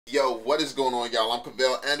Yo, what is going on, y'all? I'm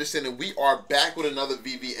Cavell Anderson, and we are back with another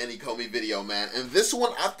Veve and Ecomi video, man. And this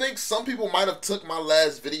one, I think some people might have took my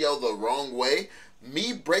last video the wrong way.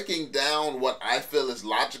 Me breaking down what I feel is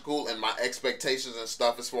logical and my expectations and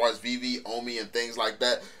stuff as far as Veve, Omi, and things like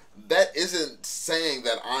that. That isn't saying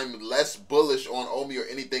that I'm less bullish on Omi or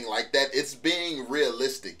anything like that. It's being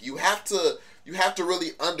realistic. You have to really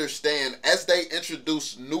understand, as they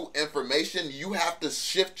introduce new information, you have to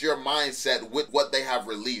shift your mindset with what they have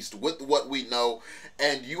released, with what we know,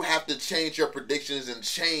 and you have to change your predictions and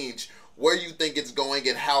change where you think it's going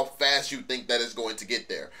and how fast you think that it's going to get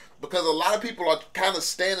there. Because a lot of people are kind of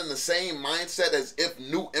staying in the same mindset as if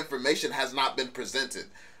new information has not been presented.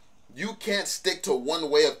 You can't stick to one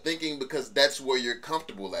way of thinking because that's where you're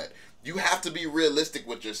comfortable at. You have to be realistic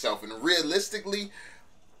with yourself, and realistically,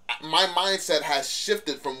 my mindset has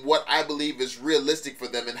shifted from what I believe is realistic for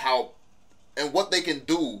them and what they can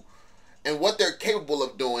do and what they're capable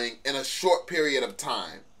of doing in a short period of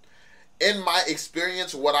time. In my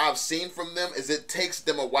experience, what I've seen from them is it takes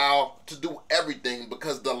them a while to do everything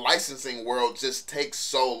because the licensing world just takes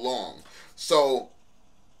so long. So,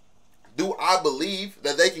 do I believe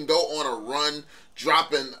that they can go on a run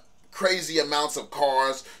dropping crazy amounts of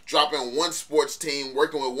cars, dropping one sports team,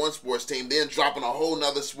 working with one sports team, then dropping a whole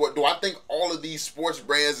nother sport? Do I think all of these sports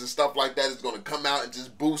brands and stuff like that is going to come out and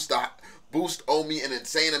just boost Omi an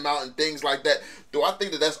insane amount and things like that? Do I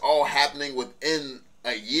think that that's all happening within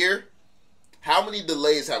a year? How many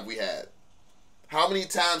delays have we had? How many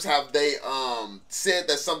times have they said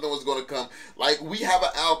that something was going to come? Like, we have an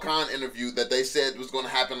Alcon interview that they said was going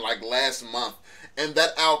to happen like last month, and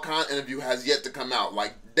that Alcon interview has yet to come out.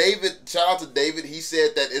 Like, David, shout out to David, he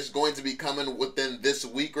said that it's going to be coming within this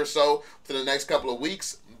week or so, to the next couple of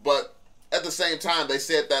weeks, but at the same time, they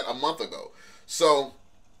said that a month ago. So,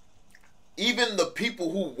 even the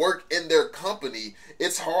people who work in their company,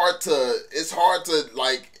 it's hard to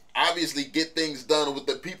like, obviously get things done with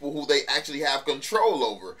the people who they actually have control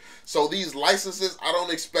over. So these licenses, I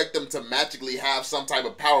don't expect them to magically have some type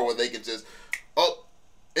of power where they can just, oh,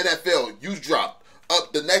 NFL, you drop.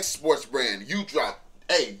 Up, the next sports brand, you drop.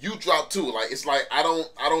 Hey, you drop too. Like, it's like, I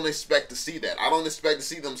don't expect to see that. I don't expect to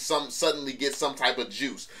see them suddenly get some type of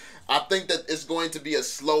juice. I think that it's going to be a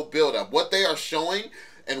slow build up. What they are showing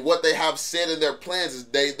and what they have said in their plans is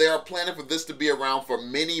they are planning for this to be around for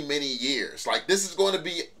many, many years. Like, this is going to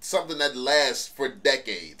be something that lasts for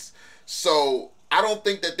decades. So I don't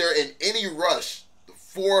think that they're in any rush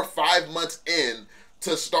 4 or 5 months in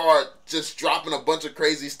to start just dropping a bunch of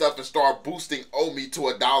crazy stuff and start boosting Omi to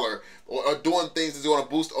 $1 or doing things that's going to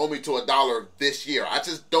boost Omi to $1 this year. I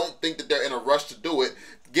just don't think that they're in a rush to do it.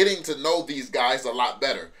 Getting to know these guys a lot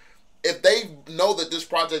better. If they know that this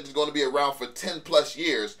project is going to be around for 10 plus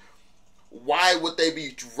years, why would they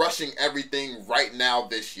be rushing everything right now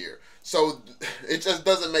this year? So it just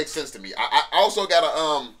doesn't make sense to me. I also got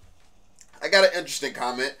I got an interesting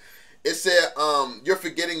comment. It said, you're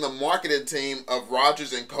forgetting the marketing team of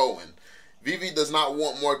Rogers and Cohen. Veve does not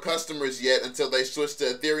want more customers yet until they switch to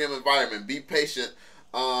Ethereum environment. Be patient,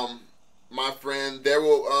 my friend. There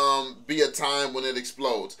will be a time when it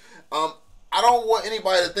explodes. I don't want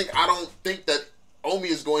anybody to think I don't think that Omi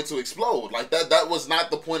is going to explode. Like, that was not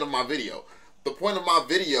the point of my video. The point of my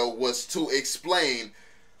video was to explain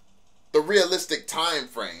the realistic time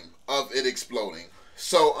frame of it exploding.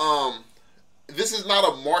 So this is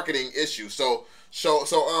not a marketing issue. So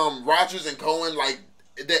Rogers and Cohen, like,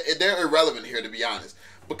 they're irrelevant here, to be honest,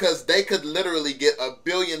 because they could literally get 1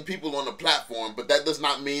 billion people on the platform, but that does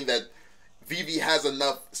not mean that Veve has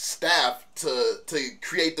enough staff to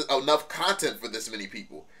create enough content for this many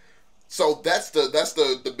people. So that's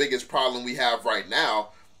the biggest problem we have right now.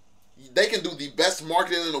 They can do the best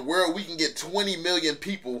marketing in the world. We can get 20 million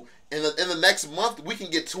people in the next month. We can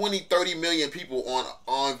get 20-30 million people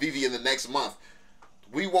on Veve in the next month.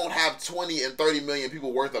 We won't have 20 and 30 million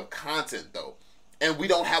people worth of content though, and we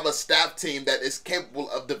don't have a staff team that is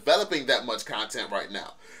capable of developing that much content right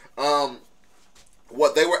now.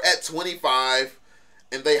 What, they were at 25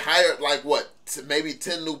 and they hired like what, maybe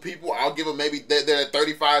 10 new people. I'll give them, maybe they're at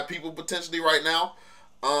 35 people potentially right now.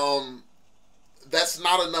 That's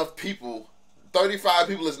not enough people. 35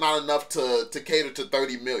 people is not enough to cater to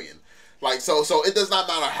 30 million. Like, so it does not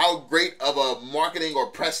matter how great of a marketing or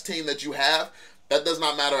press team that you have. That does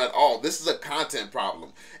not matter at all. This is a content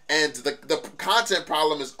problem, and the content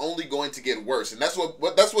problem is only going to get worse. And that's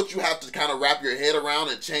what you have to kind of wrap your head around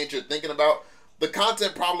and change your thinking about. The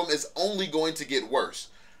content problem is only going to get worse.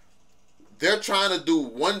 They're trying to do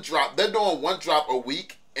one drop. They're doing one drop a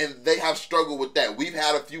week, and they have struggled with that. We've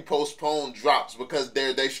had a few postponed drops because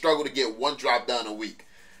they struggle to get one drop done a week.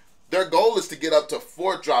 Their goal is to get up to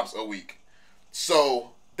 4 drops a week.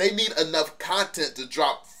 So they need enough content to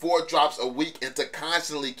drop 4 drops a week and to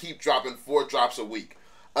constantly keep dropping 4 drops a week.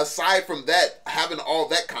 Aside from that, having all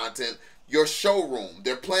that content, your showroom,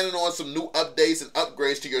 they're planning on some new updates and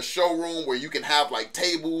upgrades to your showroom where you can have like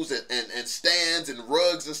tables and stands and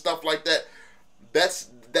rugs and stuff like that.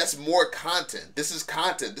 That's more content. This is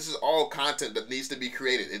content. This is all content that needs to be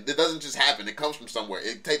created. It doesn't just happen. It comes from somewhere.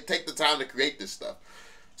 Take the time to create this stuff.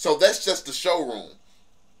 So that's just the showroom.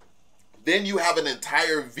 Then you have an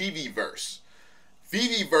entire Veveverse.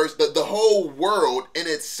 Veveverse, the whole world in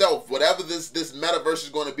itself, whatever this metaverse is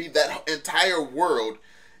going to be, that entire world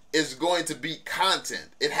is going to be content.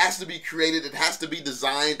 It has to be created. It has to be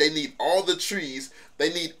designed. They need all the trees.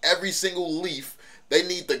 They need every single leaf. They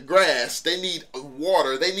need the grass. They need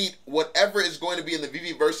water. They need whatever is going to be in the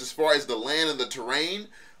Veveverse as far as the land and the terrain.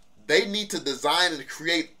 They need to design and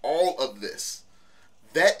create all of this.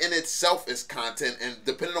 That in itself is content, and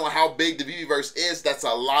depending on how big the Veveverse is, that's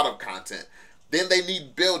a lot of content. Then they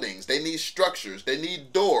need buildings, they need structures, they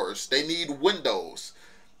need doors, they need windows,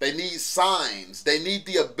 they need signs, they need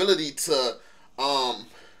the ability to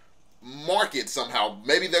market somehow.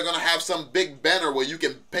 Maybe they're going to have some big banner where you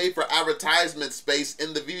can pay for advertisement space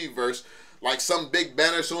in the Veveverse, like some big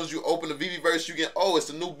banner. As soon as you open the Veveverse, you get, oh, it's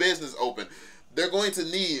a new business open. They're going to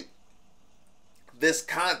need this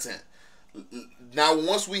content. Now,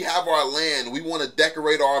 once we have our land, we want to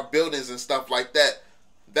decorate our buildings and stuff like that.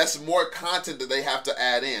 That's more content that they have to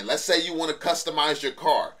add in. Let's say you want to customize your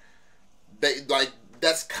car.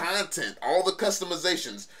 That's content. All the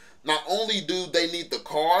customizations. Not only do they need the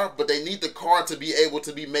car, but they need the car to be able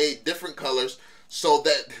to be made different colors so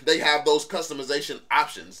that they have those customization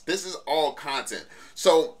options. This is all content.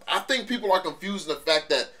 So I think people are confused in the fact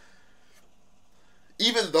that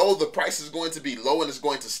even though the price is going to be low and it's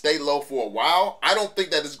going to stay low for a while, I don't think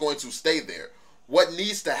that it's going to stay there. What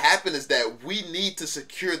needs to happen is that we need to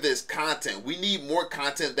secure this content. We need more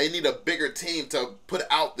content. They need a bigger team to put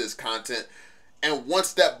out this content. And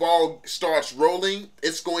once that ball starts rolling,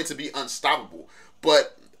 it's going to be unstoppable.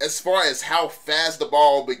 But as far as how fast the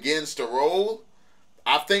ball begins to roll,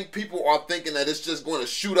 I think people are thinking that it's just going to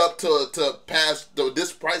shoot up to past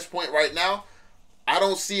this price point right now. I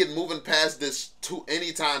don't see it moving past this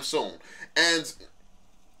anytime soon. And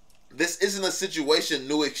this isn't a situation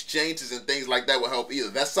new exchanges and things like that will help either.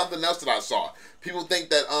 That's something else that I saw. People think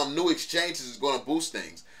that new exchanges is going to boost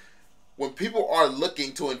things. When people are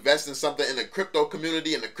looking to invest in something in the crypto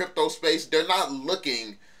community, in the crypto space, they're not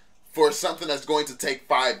looking for something that's going to take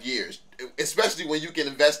 5 years. Especially when you can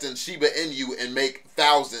invest in Shiba Inu and make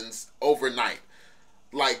thousands overnight.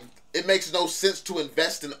 Like, it makes no sense to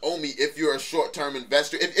invest in Omi if you're a short-term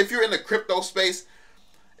investor. If you're in the crypto space,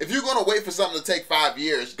 if you're going to wait for something to take 5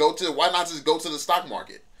 years, why not just go to the stock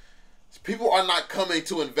market? People are not coming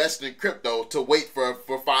to invest in crypto to wait for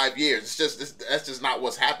 5 years. That's just not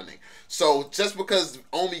what's happening. So just because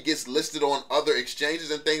Omi gets listed on other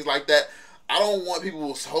exchanges and things like that, I don't want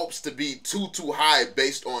people's hopes to be too high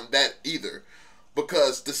based on that either.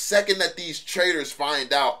 Because the second that these traders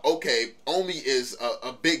find out, okay, Omi is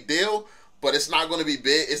a big deal, but it's not going to be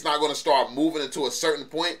big, it's not going to start moving into a certain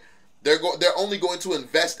point, they're only going to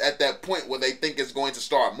invest at that point where they think it's going to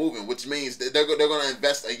start moving, which means that they're going to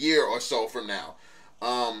invest a year or so from now.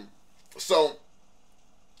 So,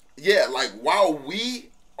 yeah, like, while we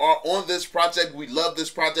are on this project, we love this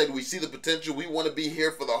project, we see the potential, we want to be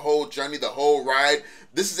here for the whole journey, the whole ride.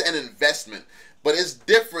 This is an investment, but it's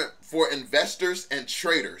different for investors and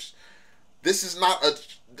traders. This is not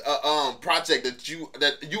a project that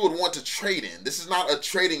you would want to trade in. This is not a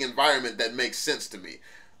trading environment that makes sense to me.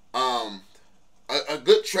 A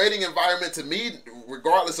good trading environment to me,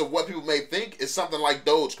 regardless of what people may think, is something like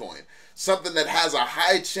Dogecoin. Something that has a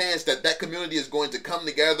high chance that that community is going to come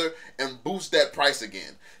together and boost that price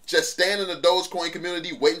again. Just stand in the Dogecoin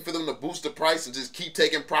community, waiting for them to boost the price and just keep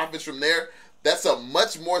taking profits from there. That's a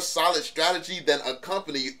much more solid strategy than a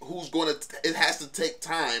company who's it has to take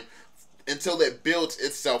time until it builds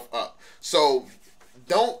itself up. So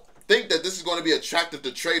don't think that this is going to be attractive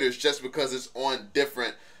to traders just because it's on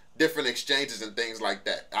different exchanges and things like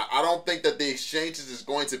that. I don't think that the exchanges is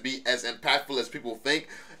going to be as impactful as people think.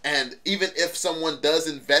 And even if someone does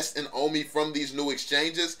invest in Omi from these new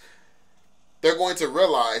exchanges, they're going to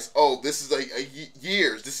realize, oh, this is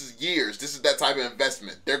years. This is that type of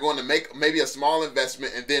investment. They're going to make maybe a small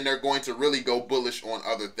investment, and then they're going to really go bullish on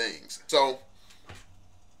other things. So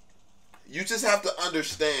you just have to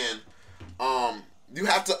understand, you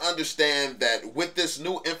have to understand that with this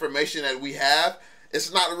new information that we have,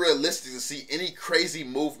 it's not realistic to see any crazy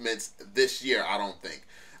movements this year, I don't think.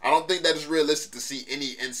 I don't think that it's realistic to see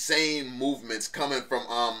any insane movements coming from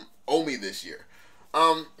Omi this year.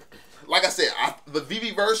 Like I said, the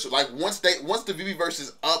Veveverse, like once the Veveverse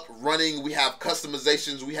is up running, we have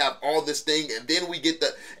customizations, we have all this thing, and then we get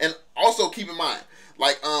and also keep in mind,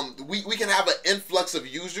 like we can have an influx of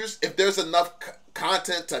users. If there's enough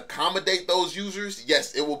content to accommodate those users,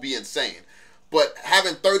 yes, it will be insane. But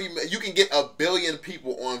having 30, you can get 1 billion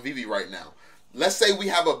people on Veve right now. Let's say we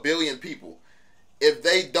have 1 billion people. If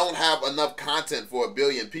they don't have enough content for 1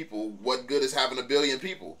 billion people, what good is having 1 billion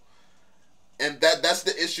people? And that's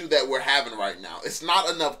the issue that we're having right now. It's not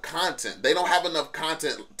enough content. They don't have enough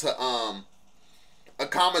content to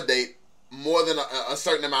accommodate more than a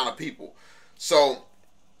certain amount of people. So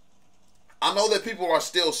I know that people are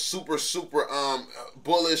still super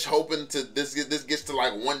bullish, hoping to this gets to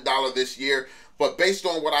like $1 this year. But based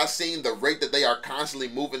on what I've seen, the rate that they are constantly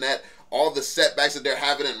moving at, all the setbacks that they're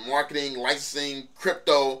having in marketing, licensing,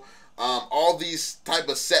 crypto, all these type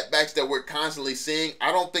of setbacks that we're constantly seeing,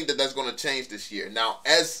 I don't think that that's going to change this year. Now,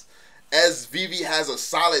 as Veve has a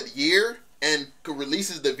solid year and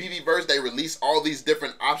releases the Veveverse, they release all these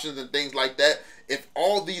different options and things like that. If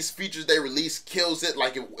all these features they release kills it,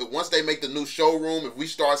 like once they make the new showroom, if we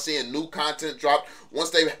start seeing new content drop, once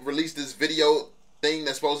they release this video thing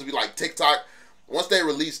that's supposed to be like TikTok, once they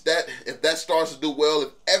release that, if that starts to do well, if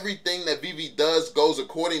everything that Veve does goes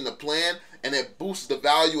according to plan, and it boosts the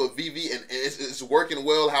value of Veve and it's working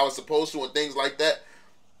well how it's supposed to and things like that,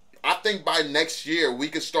 I think by next year we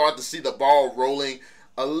could start to see the ball rolling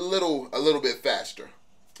a little bit faster.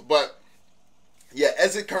 But yeah,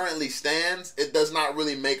 as it currently stands, it does not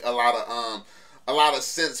really make a lot of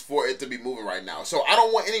sense for it to be moving right now. So I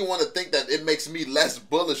don't want anyone to think that it makes me less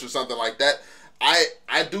bullish or something like that.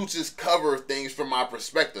 I do just cover things from my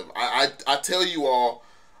perspective. I tell you all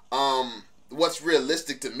what's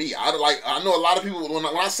realistic to me. I know a lot of people, when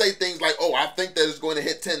I say things like, oh, I think that it's going to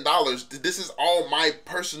hit $10, this is all my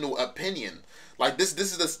personal opinion. Like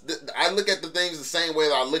I look at the things the same way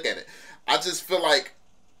that I look at it. I just feel like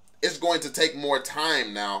it's going to take more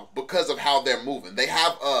time now because of how they're moving. They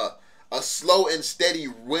have a slow and steady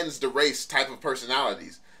wins the race type of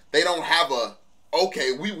personalities. They don't have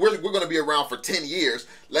okay, we're going to be around for 10 years.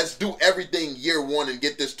 Let's do everything year one and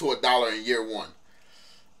get this to $1 in year one.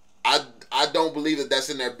 I don't believe that that's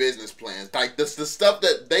in their business plans. Like the stuff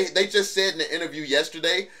that they just said in the interview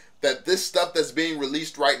yesterday, that this stuff that's being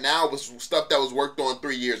released right now was stuff that was worked on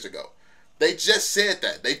 3 years ago. They just said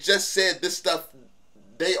that. They just said this stuff.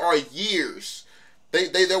 They are years.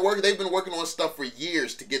 They've been working on stuff for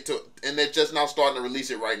years to get to, and they're just now starting to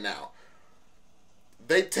release it right now.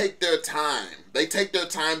 They take their time. They take their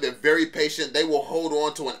time. They're very patient. They will hold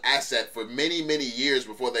on to an asset for many years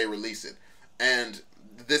before they release it. And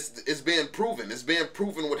this is being proven. It's being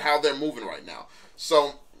proven with how they're moving right now.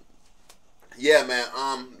 So yeah, man.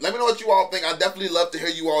 Let me know what you all think. I definitely love to hear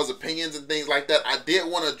you all's opinions and things like that. I did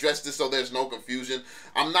want to address this so there's no confusion.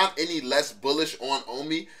 I'm not any less bullish on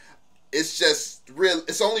Omi. It's just real.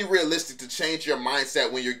 It's only realistic to change your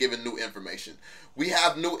mindset when you're given new information. We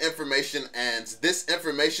have new information, and this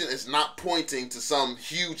information is not pointing to some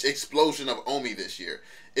huge explosion of Omi this year.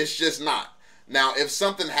 It's just not. Now, if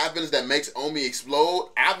something happens that makes Omi explode,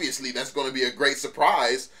 obviously that's going to be a great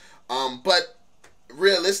surprise. But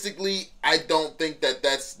realistically, I don't think that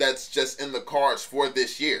that's just in the cards for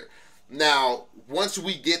this year. Now, once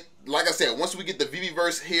we get, like I said, once we get the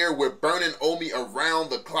Veveverse here, we're burning Omi around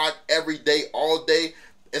the clock every day, all day.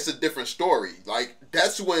 It's a different story. Like,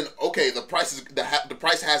 that's when, okay, the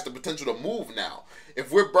price has the potential to move now. If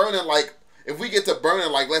we're burning, like, if we get to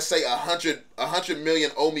burning, like, let's say 100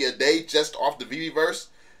 million Omi a day just off the Veveverse,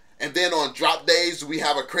 and then on drop days we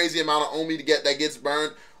have a crazy amount of Omi that gets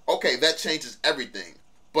burned, okay, that changes everything.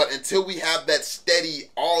 But until we have that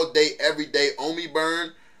steady all day, every day Omi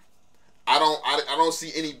burn, I don't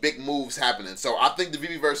see any big moves happening. So I think the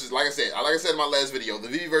Veveverse is, like I said in my last video, the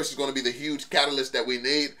Veveverse is going to be the huge catalyst that we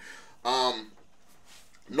need.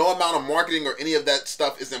 No amount of marketing or any of that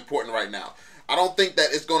stuff is important right now. I don't think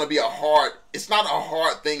that it's going to be it's not a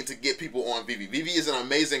hard thing to get people on Veve. Veve is an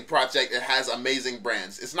amazing project. It has amazing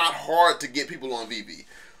brands. It's not hard to get people on Veve.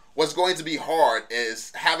 What's going to be hard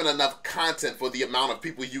is having enough content for the amount of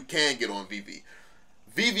people you can get on Veve.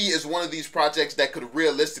 Veve is one of these projects that could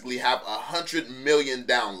realistically have 100 million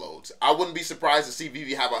downloads. I wouldn't be surprised to see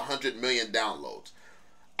Veve have 100 million downloads.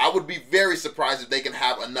 I would be very surprised if they can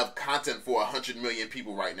have enough content for 100 million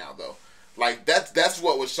people right now, though. Like, that's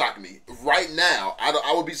what would shock me. Right now,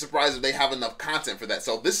 I would be surprised if they have enough content for that.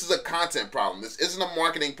 So this is a content problem. This isn't a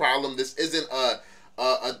marketing problem. This isn't a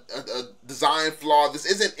design flaw. This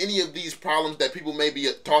isn't any of these problems that people may be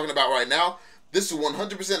talking about right now. This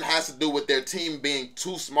 100% has to do with their team being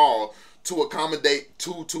too small to accommodate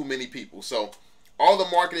too many people. So all the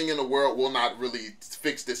marketing in the world will not really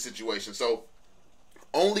fix this situation. So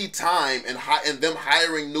only time and them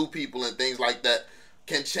hiring new people and things like that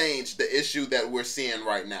can change the issue that we're seeing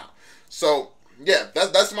right now. So yeah,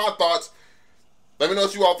 that's my thoughts. Let me know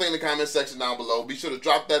what you all think in the comment section down below. Be sure to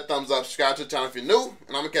drop that thumbs up, subscribe to the channel if you're new,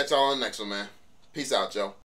 and I'm gonna catch y'all on the next one, man. Peace out, yo.